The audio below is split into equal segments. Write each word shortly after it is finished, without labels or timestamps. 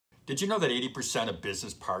Did you know that 80% of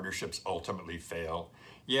business partnerships ultimately fail?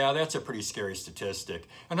 Yeah, that's a pretty scary statistic.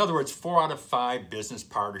 In other words, 4 out of 5 business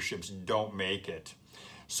partnerships don't make it.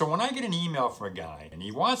 So when I get an email from a guy and he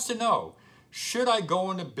wants to know, should I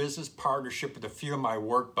go into business partnership with a few of my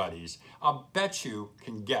work buddies? I'll bet you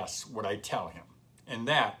can guess what I tell him. And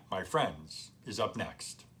that, my friends, is up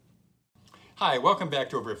next. Hi, welcome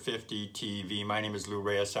back to Over 50 TV. My name is Lou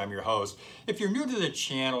Reyes. I'm your host. If you're new to the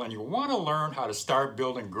channel and you want to learn how to start,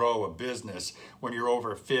 build, and grow a business when you're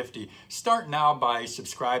over 50, start now by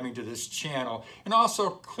subscribing to this channel and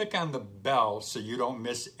also click on the bell so you don't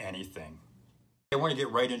miss anything. I want to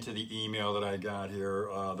get right into the email that I got here,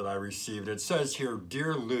 that I received. It says here,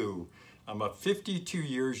 Dear Lou, I'm a 52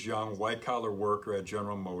 years young white-collar worker at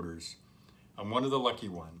General Motors. I'm one of the lucky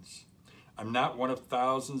ones. I'm not one of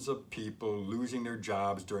thousands of people losing their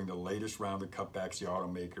jobs during the latest round of cutbacks the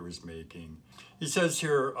automaker is making. He says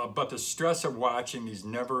here, but the stress of watching these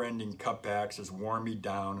never-ending cutbacks has worn me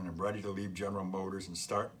down and I'm ready to leave General Motors and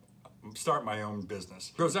start my own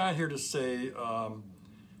business. Goes on here to say,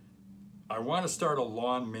 I want to start a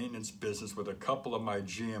lawn maintenance business with a couple of my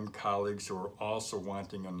GM colleagues who are also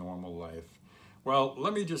wanting a normal life. Well,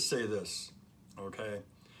 let me just say this, okay?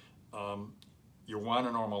 You want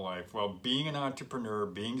a normal life. Well, being an entrepreneur,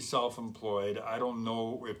 being self-employed, I don't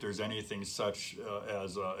know if there's anything such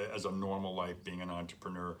as a normal life, being an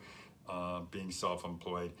entrepreneur, being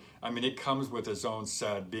self-employed. I mean, it comes with its own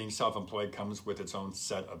set. Being self-employed comes with its own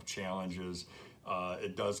set of challenges.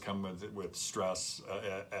 It does come with stress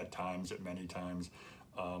at times, at many times.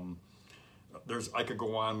 I could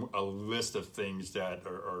go on a list of things that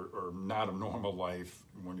are not a normal life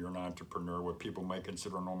when you're an entrepreneur, what people might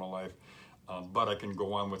consider a normal life. But I can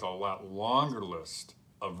go on with a lot longer list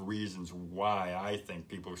of reasons why I think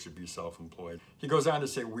people should be self-employed. He goes on to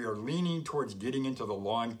say, we are leaning towards getting into the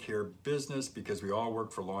lawn care business because we all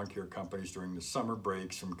work for lawn care companies during the summer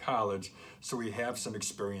breaks from college, so we have some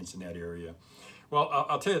experience in that area. Well,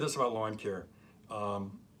 I'll tell you this about lawn care.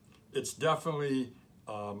 It's definitely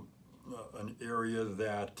an area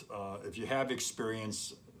that if you have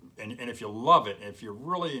experience and if you love it, if you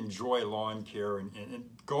really enjoy lawn care, and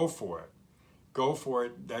go for it. Go for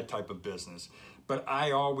it, that type of business. But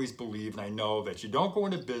I always believe, and I know, that you don't go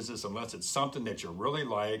into business unless it's something that you really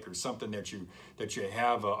like or something that you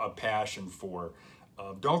have a passion for.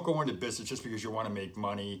 Don't go into business just because you want to make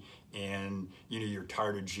money and you're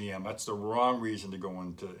tired of GM. That's the wrong reason to go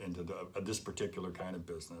into this particular kind of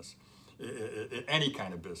business, any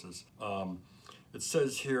kind of business. It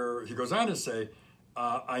says here, he goes on to say,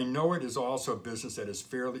 I know it is also a business that is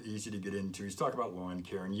fairly easy to get into. He's talking about lawn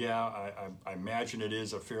care, and yeah, I imagine it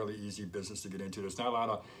is a fairly easy business to get into. There's not a lot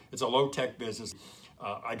of, it's a low-tech business.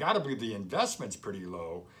 I gotta believe the investment's pretty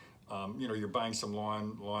low. You're buying some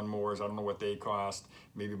lawnmowers, I don't know what they cost,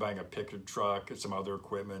 maybe buying a pickup truck and some other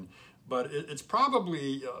equipment. But it's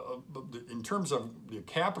probably, in terms of the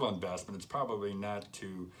capital investment, it's probably not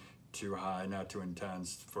too high, not too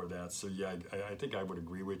intense for that. So yeah, I think I would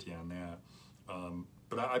agree with you on that.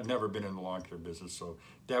 But I've never been in the lawn care business, so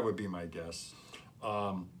that would be my guess.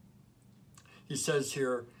 He says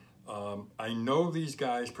here, I know these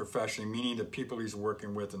guys professionally, meaning the people he's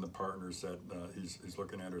working with and the partners that he's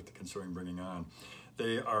looking at or considering bringing on.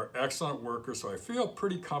 They are excellent workers, so I feel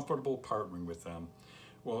pretty comfortable partnering with them.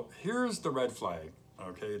 Well, here's the red flag,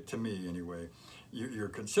 okay, to me anyway. You're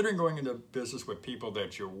considering going into business with people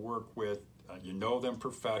that you work with, you know them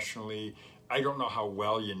professionally. I don't know how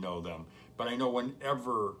well you know them, but I know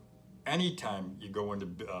anytime you go into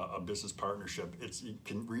a business partnership, you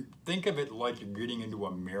can think of it like you're getting into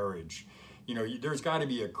a marriage. There's got to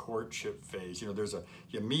be a courtship phase.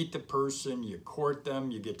 You meet the person, you court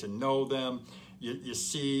them, you get to know them, you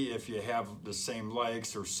see if you have the same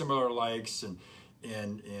likes or similar likes, and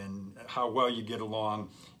how well you get along.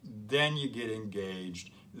 Then you get engaged,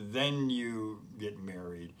 then you get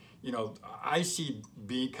married. I see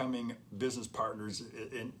becoming business partners,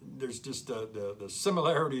 and there's just the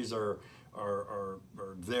similarities are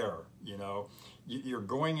there. You're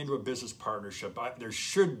going into a business partnership. There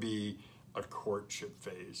should be a courtship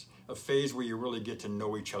phase, a phase where you really get to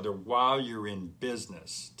know each other while you're in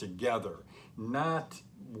business together, not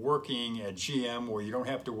working at GM where you don't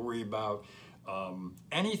have to worry about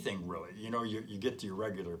anything really. You get to your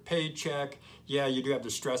regular paycheck. Yeah, you do have the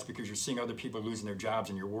stress because you're seeing other people losing their jobs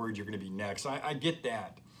and you're worried you're going to be next. I get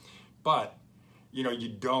that. But, you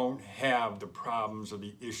don't have the problems or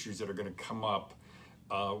the issues that are going to come up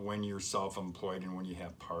when you're self-employed and when you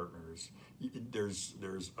have partners. There's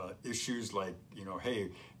issues like,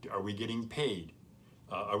 hey, are we getting paid?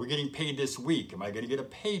 Are we getting paid this week? Am I going to get a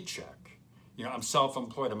paycheck? You know, I'm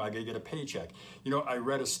self-employed. Am I going to get a paycheck? You know, I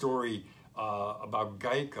read a story about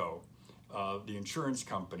Geico, the insurance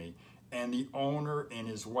company, and the owner and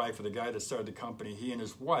his wife, or the guy that started the company, he and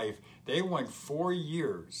his wife, they went 4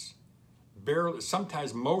 years, barely,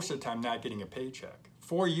 sometimes most of the time not getting a paycheck.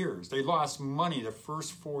 4 years. They lost money the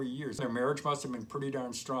first 4 years. Their marriage must have been pretty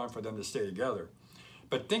darn strong for them to stay together.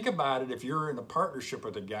 But think about it, if you're in a partnership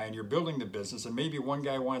with a guy and you're building the business, and maybe one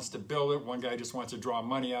guy wants to build it, one guy just wants to draw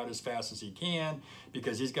money out as fast as he can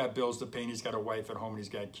because he's got bills to pay and he's got a wife at home and he's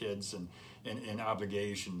got kids and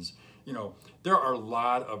obligations. You know, there are a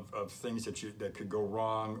lot of things that could go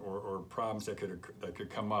wrong, or problems that could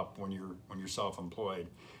come up when you're self-employed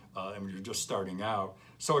and when you're just starting out.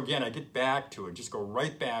 So again, I get back to it, just go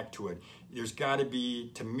right back to it. There's got to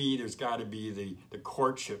be, to me, there's got to be the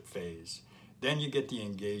courtship phase. Then you get the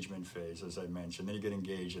engagement phase, as I mentioned. Then you get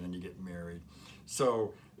engaged, and then you get married.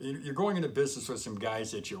 So you're going into business with some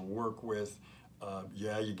guys that you work with.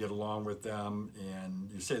 Yeah, you get along with them,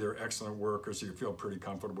 and you say they're excellent workers, so you feel pretty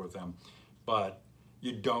comfortable with them. But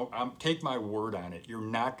you don't, take my word on it, you're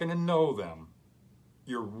not going to know them.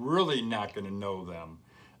 You're really not going to know them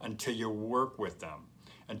until you work with them,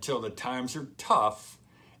 until the times are tough,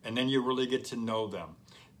 and then you really get to know them.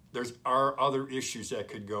 There are other issues that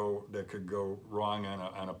could go wrong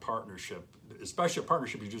on a partnership, especially a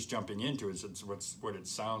partnership you're just jumping into. It's what it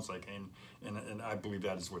sounds like, and I believe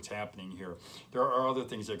that is what's happening here. There are other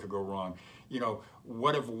things that could go wrong. You know,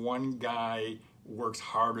 what if one guy works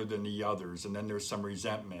harder than the others, and then there's some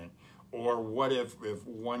resentment? Or what if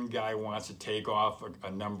one guy wants to take off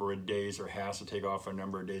a number of days, or has to take off a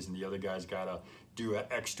number of days, and the other guy's got to do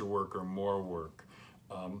extra work or more work?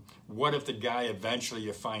 What if the guy eventually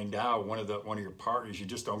you find out one of your partners you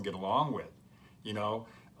just don't get along with? You know,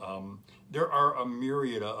 there are a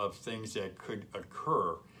myriad of things that could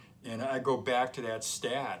occur, and I go back to that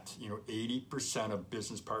stat. You know, 80% of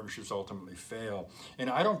business partnerships ultimately fail. And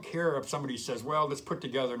I don't care if somebody says, "Well, let's put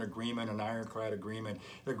together an agreement, an ironclad agreement,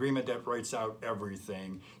 an agreement that writes out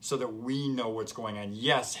everything, so that we know what's going on."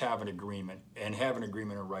 Yes, have an agreement, and have an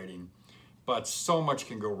agreement in writing, but so much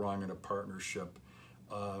can go wrong in a partnership.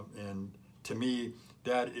 And to me,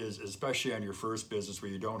 that is, especially on your first business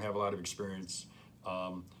where you don't have a lot of experience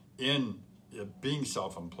in being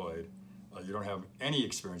self-employed, you don't have any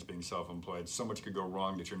experience being self-employed, so much could go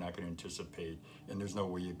wrong that you're not going to anticipate, and there's no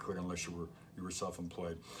way you could unless you were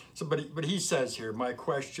self-employed. So, but he says here, my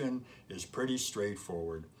question is pretty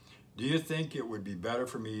straightforward. Do you think it would be better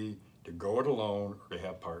for me to go it alone or to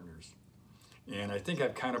have partners? And I think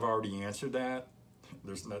I've kind of already answered that.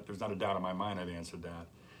 There's not a doubt in my mind I've answered that.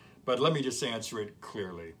 But let me just answer it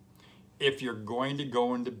clearly. If you're going to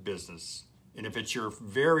go into business, and if it's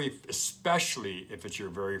especially if it's your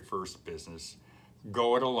very first business,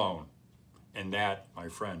 go it alone. And that, my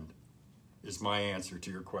friend, is my answer to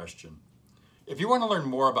your question. If you want to learn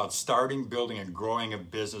more about starting, building, and growing a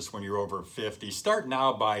business when you're over 50, start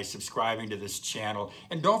now by subscribing to this channel.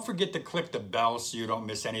 And don't forget to click the bell so you don't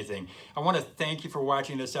miss anything. I want to thank you for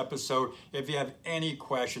watching this episode. If you have any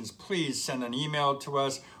questions, please send an email to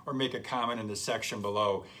us or make a comment in the section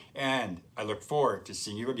below. And I look forward to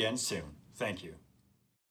seeing you again soon. Thank you.